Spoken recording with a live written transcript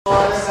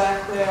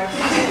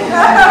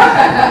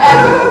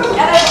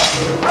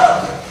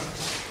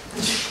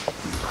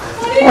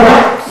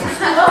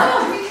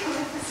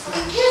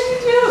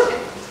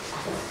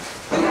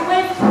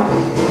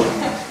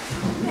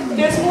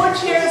There's more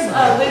chairs,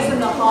 Liz, in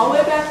the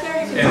hallway back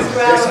there. You can just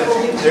grab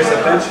there's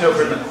a bench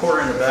over in the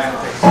corner in the back.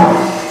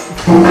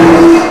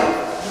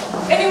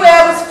 Anyway,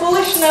 I was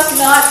foolish enough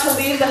not to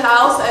leave the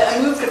house. I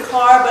moved the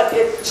car, but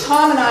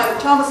Tom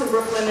was in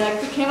Brooklyn, and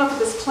I came up with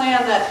this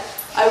plan that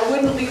I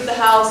wouldn't leave the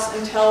house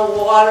until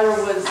water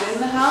was in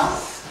the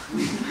house.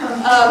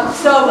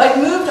 So I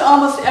moved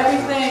almost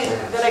everything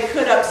that I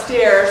could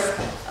upstairs,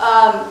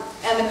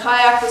 and the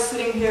kayak was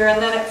sitting here.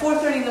 And then at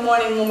 4:30 in the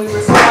morning, when we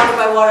were surrounded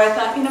by water, I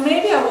thought,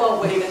 maybe I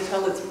won't wait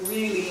until it's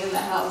really in the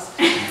house.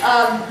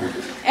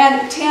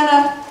 And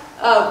Tana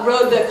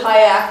rode the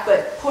kayak,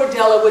 but poor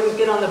Della wouldn't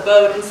get on the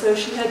boat, and so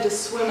she had to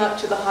swim up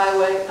to the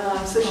highway.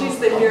 So she's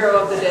the hero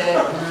of the day.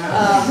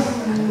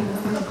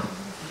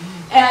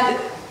 And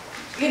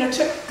it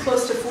took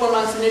close to 4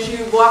 months, and as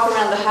you walk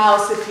around the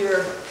house, if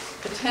you're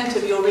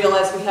attentive, you'll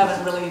realize we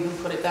haven't really even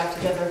put it back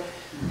together.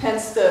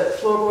 Hence the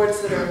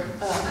floorboards that are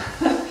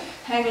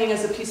hanging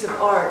as a piece of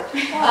art.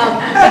 But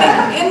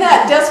in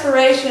that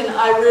desperation,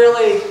 I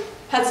really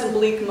had some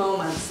bleak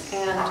moments,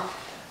 and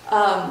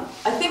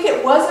I think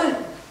it wasn't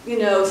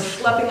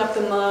schlepping up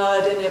the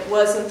mud, and it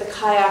wasn't the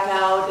kayak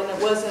out, and it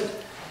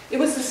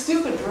was the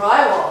stupid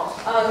drywall.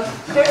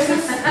 There's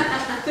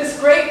this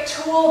great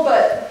tool,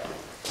 but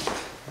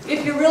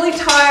if you're really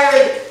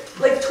tired,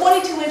 like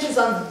 22 inches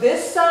on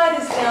this side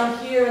is down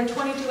here, and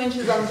 22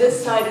 inches on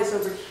this side is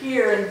over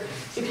here, and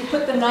if you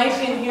put the knife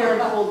in here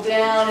and pull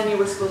down, and you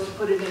were supposed to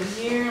put it in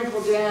here and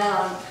pull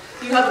down,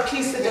 you have a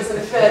piece that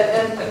doesn't fit,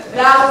 and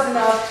that was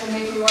enough to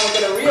make me want to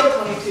get a real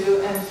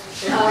 22, and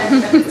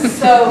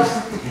so,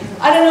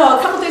 I don't know,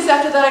 a couple days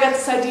after that I got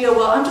this idea,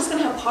 well, I'm just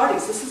going to have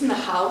parties. This isn't a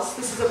house,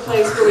 this is a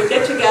place where we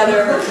get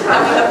together and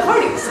we have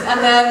parties, and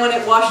then when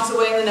it washes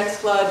away in the next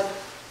flood,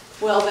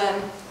 well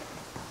then,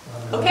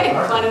 okay,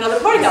 find another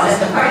party house.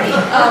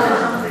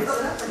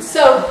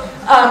 So,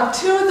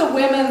 two of the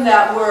women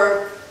that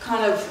were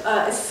kind of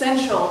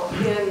essential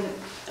in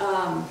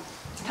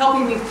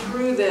helping me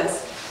through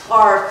this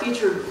are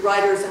featured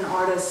writers and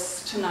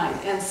artists tonight.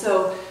 And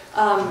so,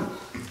 and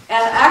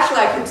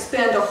actually I could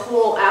spend a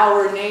whole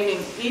hour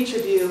naming each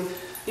of you.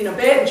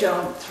 Bea and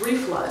Joan, 3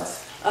 floods.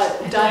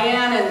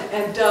 Diane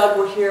and Doug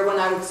were here when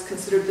I was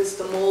considered this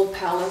the mold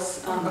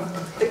palace.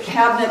 The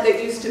cabinet that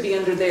used to be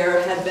under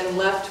there had been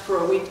left for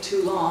a week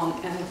too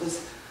long, and it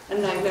was a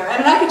nightmare.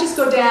 And I could just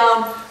go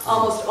down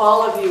almost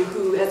all of you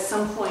who at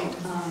some point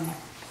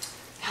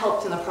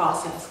helped in the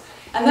process.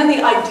 And then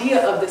the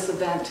idea of this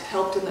event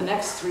helped in the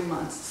next 3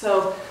 months.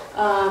 So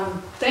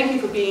thank you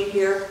for being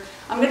here.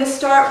 I'm going to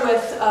start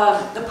with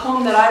the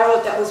poem that I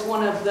wrote that was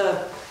one of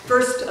the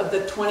first of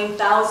the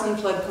 20,000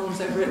 flood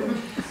poems I've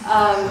written.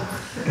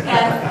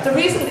 And the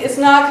reason it's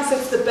not because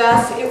it's the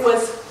best. It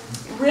was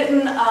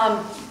written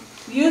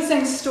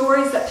using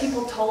stories that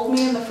people told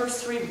me in the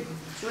first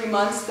 3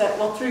 months,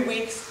 3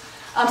 weeks.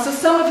 So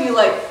some of you,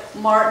 like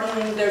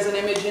Martin, there's an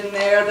image in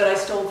there that I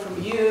stole from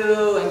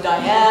you, and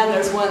Diane,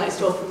 there's one I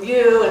stole from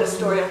you, and a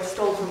story I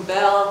stole from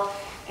Belle.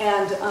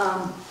 And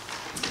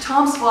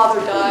Tom's father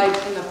died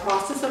in the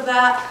process of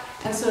that,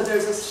 and so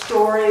there's a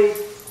story.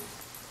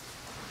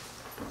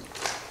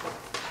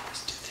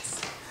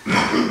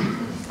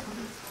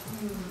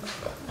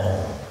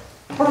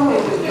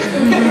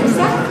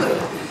 Exactly.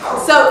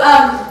 So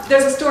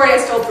there's a story I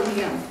stole from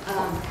him.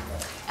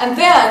 And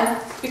then,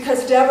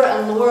 because Deborah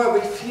and Laura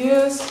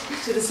refused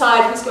to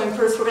decide who's going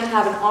first, we're going to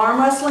have an arm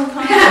wrestling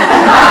contest.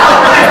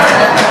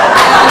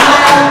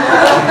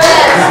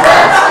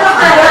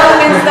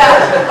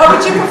 Or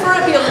would you prefer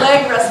it be a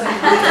leg wrestling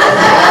contest?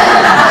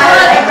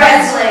 Leg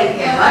wrestling.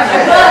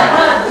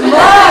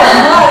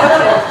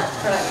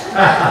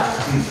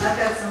 I've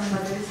got some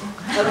mothers.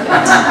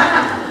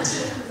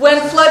 When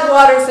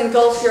floodwaters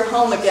engulf your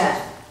home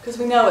again, because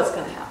we know it's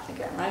going to happen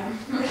again, right?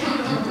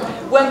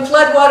 When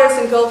floodwaters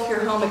engulf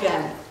your home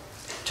again,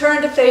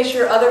 turn to face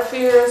your other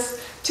fears,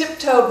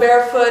 tiptoe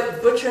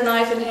barefoot, butcher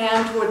knife in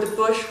hand toward the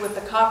bush with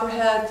the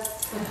copperhead,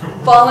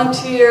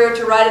 volunteer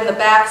to ride in the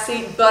back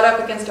seat, butt up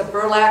against a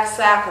burlap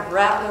sack of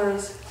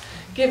rattlers,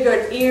 give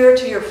your ear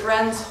to your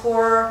friend's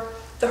horror,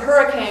 the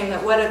hurricane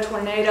that wet a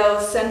tornado,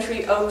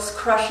 century oaks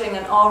crushing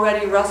an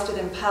already rusted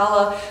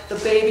Impala, the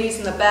babies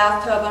in the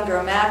bathtub under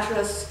a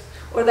mattress,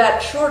 or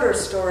that shorter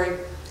story,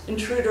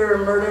 intruder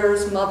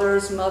murders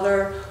mother's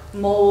mother,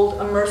 mold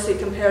a mercy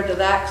compared to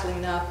that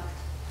cleanup.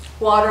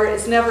 Water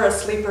is never a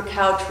sleeper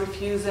couch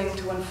refusing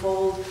to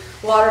unfold.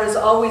 Water is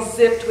always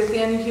zipped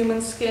within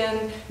human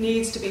skin,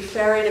 needs to be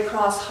ferried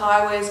across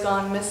highways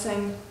gone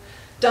missing.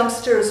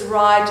 Dumpsters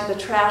ride to the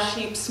trash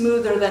heap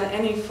smoother than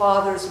any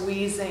father's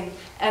wheezing,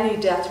 any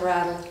death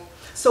rattle.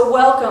 So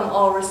welcome,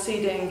 all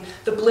receding,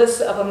 the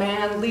bliss of a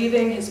man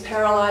leaving his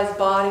paralyzed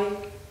body.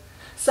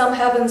 Some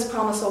heavens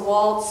promise a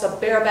waltz, a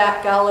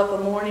bareback gallop, a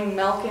morning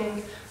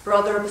milking,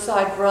 brother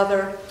beside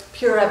brother,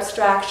 pure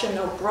abstraction,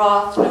 no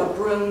broth, no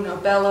broom, no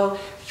bellow,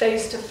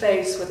 face to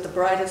face with the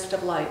brightest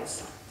of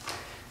lights.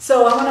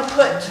 So I want to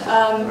put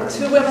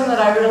two women that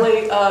I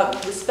really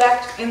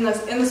respect in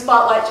the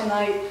spotlight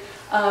tonight.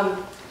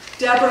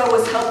 Deborah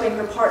was helping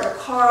her partner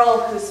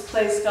Carl, whose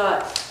place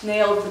got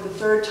nailed for the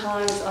 3rd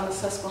time on the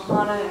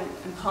Susquehanna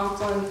in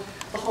Conklin.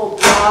 The whole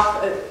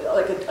block,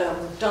 like a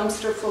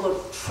dumpster full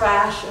of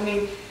trash. I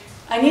mean,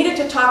 I needed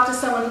to talk to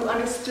someone who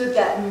understood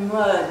that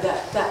mud,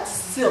 that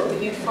silt that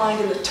you'd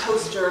find in the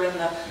toaster and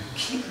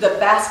the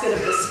basket of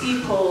the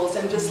ski poles,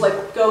 and just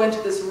like go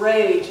into this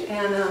rage.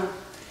 And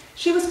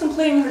she was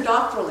completing her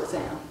doctoral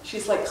exam.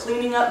 She's like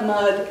cleaning up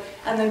mud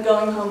and then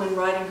going home and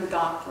writing her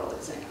doctoral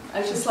exam. I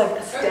was just like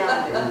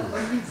astounded.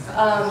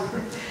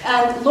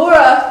 And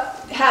Laura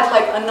had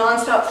like a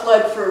nonstop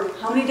flood for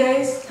how many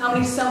days? How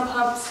many sump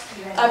pumps?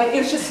 I mean, it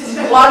was just,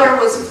 water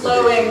was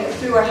flowing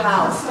through her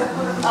house.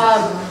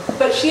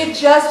 But she had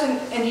just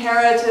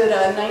inherited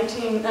a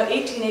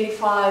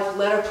 1885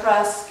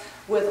 letterpress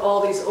with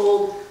all these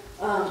old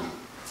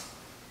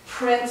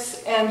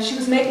prints, and she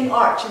was making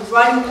art. She was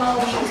writing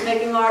poems, she was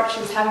making art,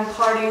 she was having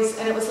parties,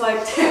 and it was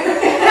like... so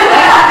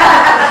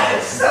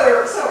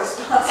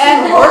responsible.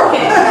 And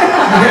working.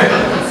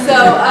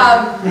 So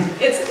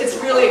it's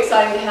really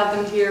exciting to have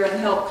them here and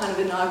help kind of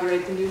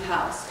inaugurate the new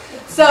house.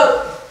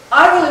 So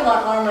I really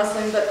want arm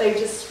wrestling, but they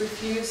just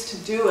refuse to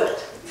do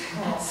it.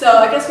 So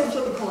I guess we'll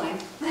flip a coin.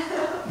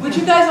 Would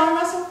you guys arm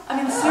wrestle? I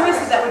mean,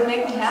 seriously, that would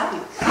make me happy.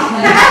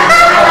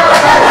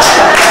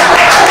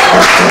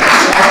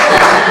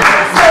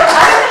 So I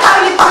don't know how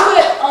you do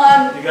it on...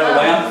 You gotta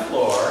lay on the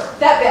floor.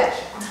 That bench.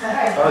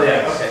 Oh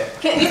yeah, okay.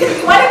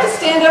 You might have to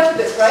stand up for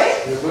this, right?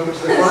 Move it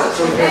to the front.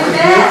 So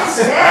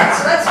Let's dance.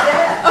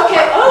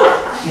 Okay, oh,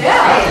 yeah.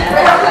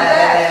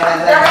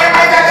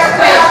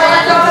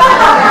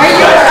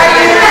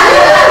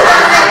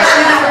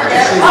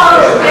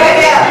 Oh,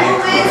 yeah. Who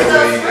wins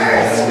those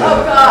first?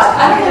 Oh, God.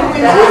 I'm going to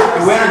win that.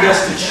 The winner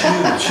gets to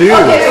choose. choose.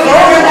 Okay, so the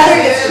winner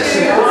has to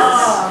choose.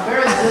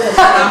 Very good.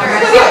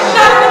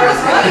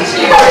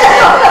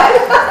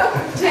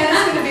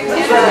 Tana's going to be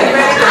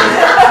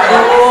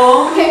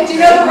Okay, do you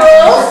know the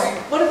rules?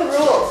 What are the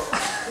rules?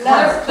 You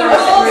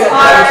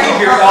gotta keep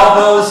your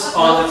elbows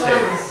on the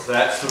table.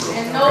 That's the rule.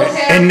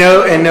 And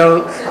no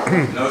No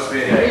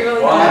spinning.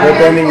 no 1,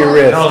 bending your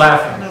wrist. No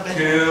laughing.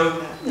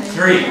 2,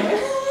 3.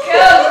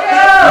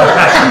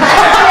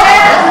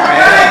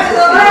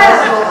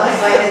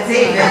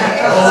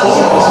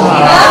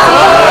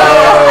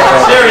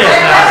 Serious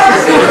now.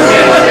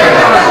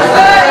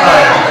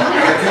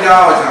 $2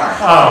 on it.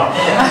 Oh.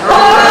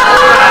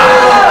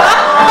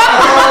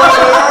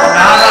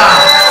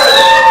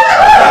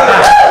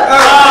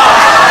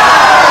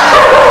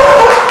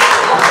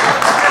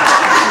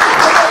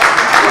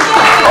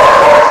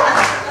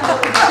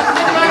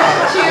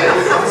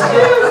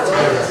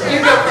 You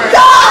go first.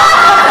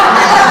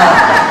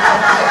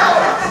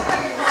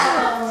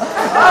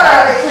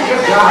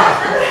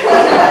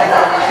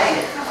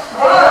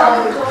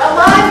 A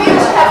lot of you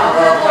have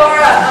heard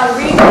Laura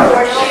read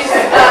before.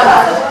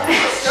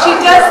 She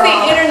does the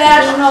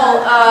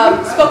international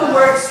spoken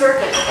word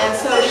circuit, and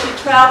so she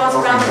travels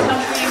around the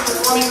country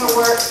performing her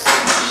work.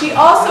 She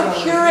also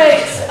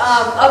curates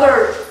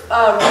other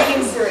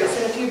reading series,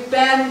 and if you've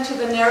been to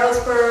the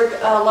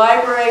Narrowsburg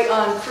Library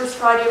on first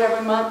Friday of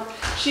every month,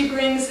 she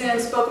brings in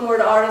spoken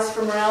word artists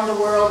from around the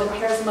world and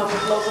pairs them up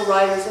with local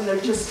writers, and they're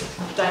just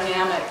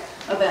dynamic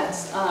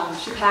events.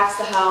 She packs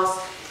the house,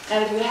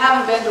 and if you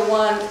haven't been to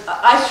one,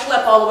 I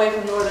schlep all the way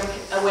from northern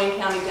Wayne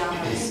County down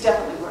there. It's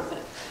definitely worth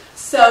it.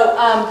 So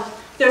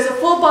there's a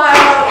full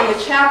bio in the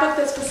chapbook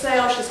that's for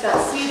sale. She's got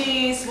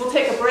CDs. We'll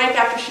take a break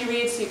after she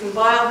reads so you can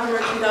buy all her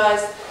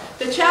merchandise.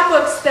 The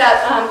chapbooks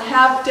that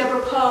have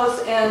Deborah Poe's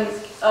and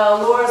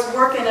Laura's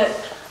work in it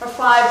are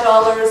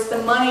 $5.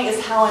 The money is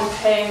how I'm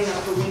paying them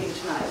for reading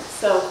tonight.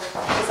 So,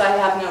 because I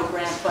have no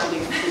grant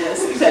funding for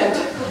this event.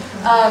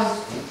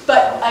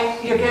 But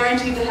you're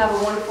guaranteed to have a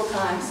wonderful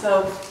time.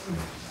 So.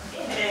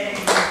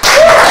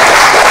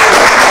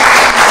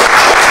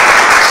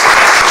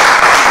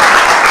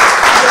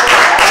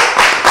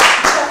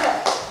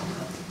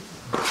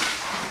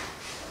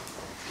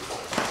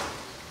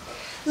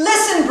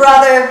 Listen,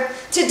 brother.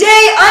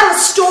 Today I'm a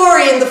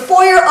story in the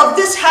foyer of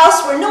this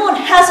house where no one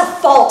has a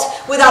fault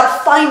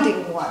without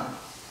finding one.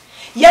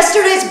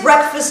 Yesterday's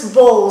breakfast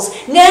bowls,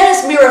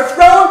 Nana's mirror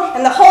thrown,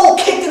 and the hole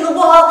kicked in the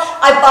wall,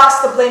 I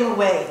boxed the blame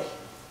away.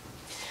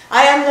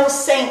 I am no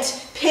saint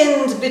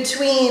pinned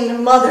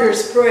between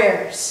mother's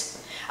prayers.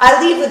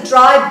 I leave the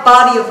dry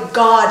body of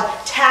God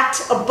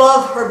tacked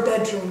above her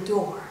bedroom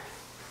door.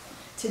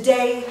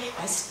 Today,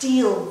 I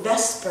steal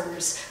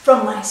vespers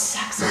from my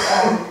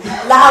saxophone,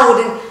 loud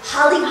in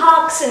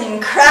hollyhocks and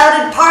in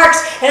crowded parks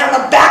and on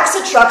the backs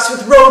of trucks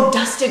with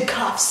road-dusted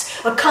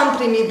cuffs.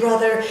 Accompany me,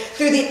 brother,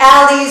 through the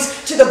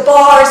alleys to the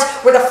bars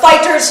where the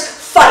fighters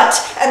fight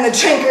and the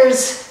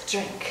drinkers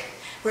drink,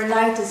 where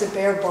night is a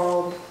bare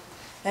bulb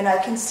and I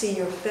can see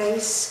your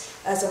face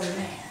as a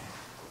man.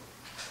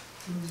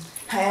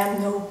 I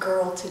am no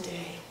girl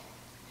today,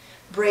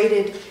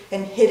 braided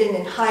and hidden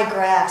in high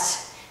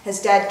grass. As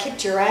Dad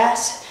kicked your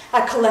ass,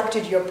 I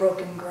collected your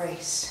broken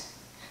grace.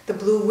 The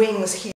blue wings he